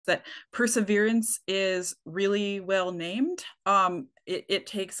that perseverance is really well named. It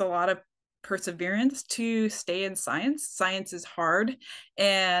takes a lot of perseverance to stay in science. Science is hard,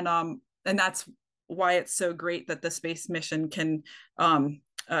 and that's why it's so great that the space mission can,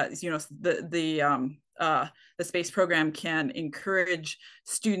 the space program can encourage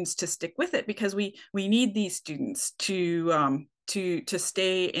students to stick with it, because we need these students to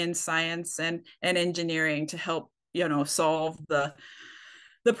stay in science and engineering to help solve the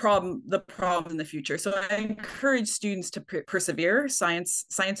problem in the future. So I encourage students to persevere. Science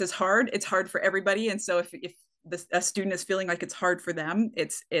is hard. It's hard for everybody, and so if a student is feeling like it's hard for them,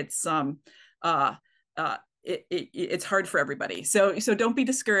 uh it's hard for everybody. So don't be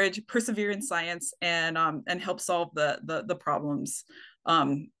discouraged. Persevere in science and help solve the problems,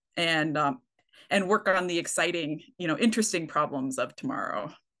 um, and and work on the exciting, interesting problems of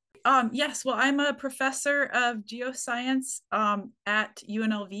tomorrow. Yes, well, I'm a professor of geoscience at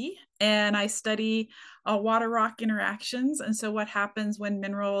UNLV, and I study water rock interactions. And so, what happens when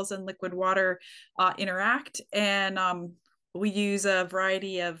minerals and liquid water interact? And we use a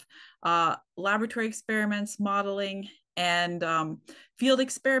variety of laboratory experiments, modeling, and field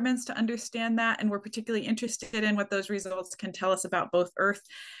experiments to understand that. And we're particularly interested in what those results can tell us about both Earth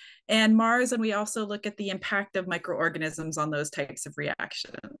and Mars. And we also look at the impact of microorganisms on those types of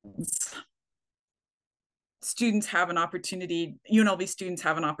reactions. Students have an opportunity, UNLV students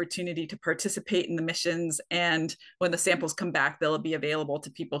have an opportunity to participate in the missions. And when the samples come back, they'll be available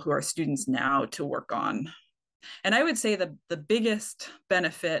to people who are students now to work on. And I would say the biggest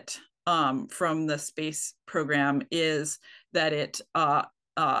benefit from the space program is that it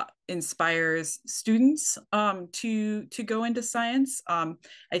inspires students to go into science. I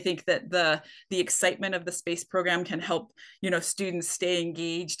think that the excitement of the space program can help students stay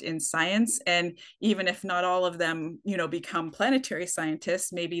engaged in science, and even if not all of them become planetary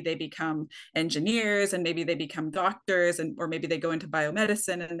scientists, maybe they become engineers, and maybe they become doctors, or maybe they go into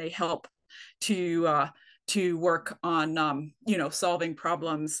biomedicine and they help to work on solving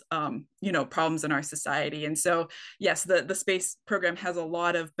problems, problems in our society. And so yes, the space program has a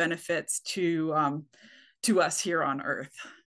lot of benefits to us here on Earth.